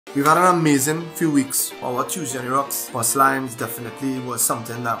We've had an amazing few weeks. Our Tuesday on the Rocks bus lines definitely was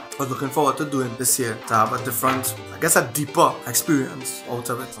something that I was looking forward to doing this year, to have a different, I guess a deeper experience out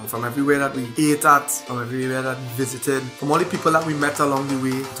of it. And from everywhere that we ate at, from everywhere that we visited, from all the people that we met along the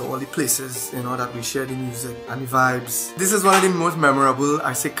way, to all the places, you know, that we shared the music and the vibes. This is one of the most memorable,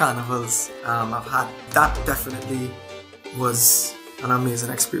 I say, carnivals I've had. That definitely was an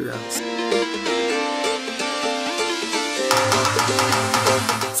amazing experience.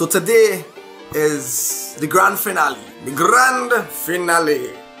 So today is the grand finale. The grand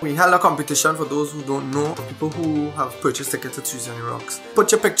finale. We held a competition for those who don't know, people who have purchased tickets to Tuesday on the Rocks.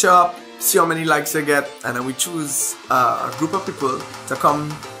 Put your picture up, see how many likes you get, and then we choose a group of people to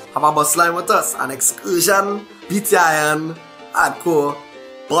come have a bus line with us. An excursion, BTIN, hardcore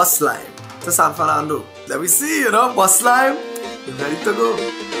bus line to San Fernando. Let me see, you know, bus line. We're ready to go.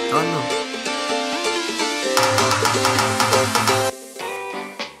 Don't know.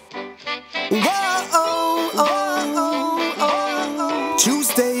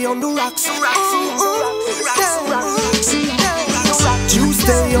 Tuesday on the rocks.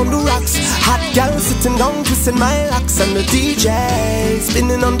 Tuesday on the rocks. Hot girl sitting down twisting my locks, and the DJ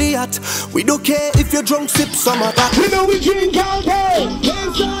spinning on the yacht. We don't care if you're drunk, sip some of that. We know we drink all day,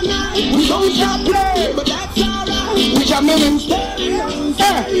 dance all night. We don't stop playing, but that's alright. We jamming in stereo,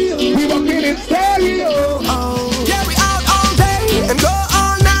 we rocking in stereo. Yeah, we out all day and go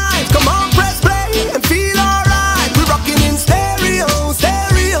all night. Come on, press play and feel alright. We rocking in stereo,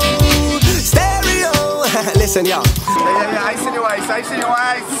 stereo, stereo. Listen, y'all. Yeah, ice in your eyes, ice in your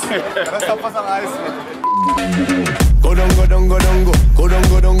eyes. Let's help us on ice. Go down, go down, go down, go. Go down,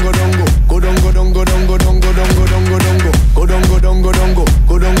 go down, go down, go. Go down, go down, go down, go down, go down, go down, go down, go. Go down, go down, go down, go.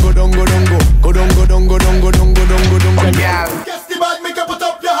 Go down, go down, go down, go. Go down, go down, go down, go down, go down, go down, go down. Guess the bad, make up, put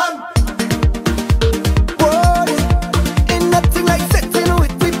up your hand. Boy, ain't nothing like fitting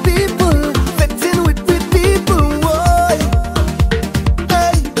with people, fitting with people. Boy,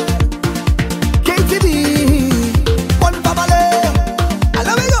 hey, KTB, one family. I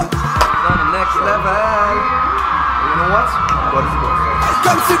love it. On the next level. You know what? What is this? I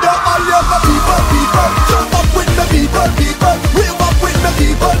consider all of the people. Jump up with the people. Wave up with the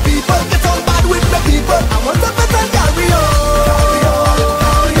people. Get on bad with the people. I want to fit and carry on.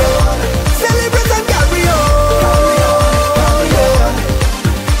 Celebrate and carry on.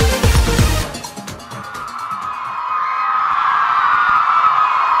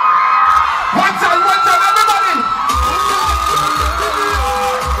 One time, everybody.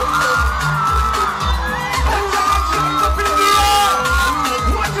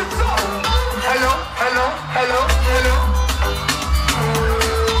 Hello, hello, hello, hello.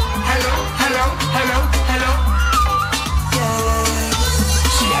 Hello, hello, hello, hello.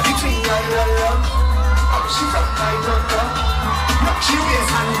 She had between my love. She's up my daughter. Look, she wears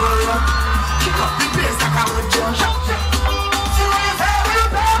hand roller. Kick up the place like I would jump. See what you say, what you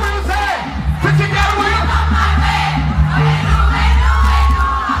say, what you say. Pretty girl, what you on my way.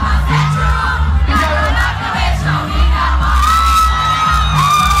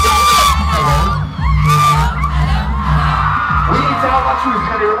 We need to have a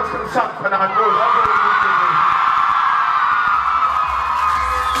Tuesday on the Rocks in San Fernando.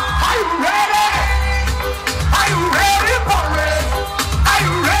 Are you ready? Are you ready for it? Are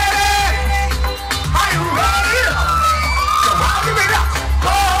you ready? Are you ready? So how do we rock?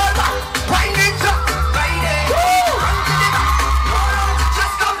 Go back, wind it up, woo, run to the back.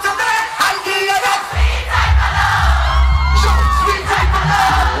 Just come to me, I'll give you that sweet type of love. Show sweet type of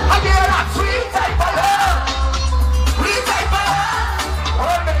love. I'll give you that sweet type of love. Sweet type of love.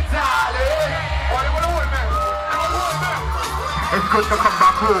 Hold me, darling. What do you want to hold me? It's good to come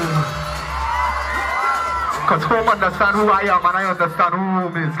back home. Because home understand who I am and I understand who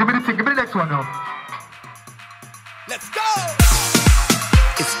home is. Give me the thing, give me the next one now. Let's go.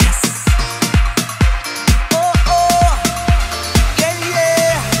 It's yes. Oh,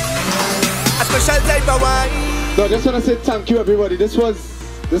 yeah. A special type of wine. So I just want to say thank you, everybody. This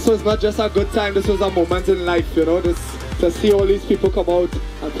was not just a good time, this was a moment in life, you know, to see all these people come out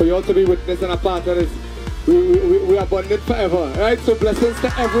and for you all to be witness and a part of this. We are bonded forever, right? So blessings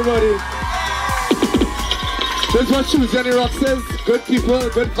to everybody. This is what Tuesday on the Rocks is. Good people,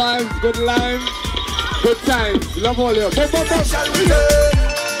 good vibes, good lines, good times. Love all you. I shall return,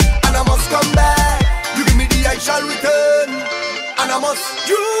 and I must come back. You give me the I shall return, and I must.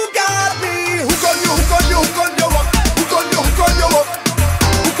 You got me. Hook on you, hook on you, hook on you up. Hook on you, hook on you up.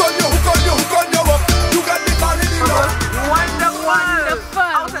 Hook on you, hook on you, hook on you up. You got me falling in love. Wonderful.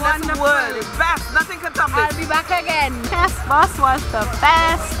 The best. Nothing can top this. I'll be back again. Yes, bus was the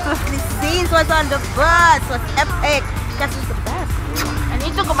best. The scenes was on the bus was epic. That was the best. I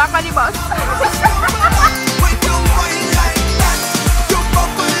need to go go back on the bus. When you wine like that, you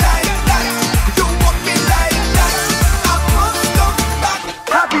bubble like that, you walking like that, I must come back.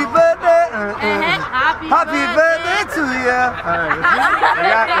 Happy birthday. Happy birthday to you.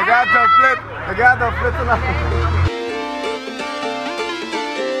 They got the flip. They got the flip tonight.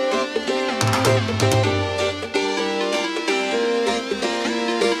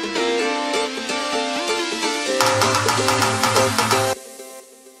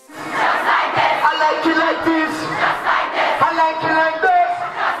 I like it like this.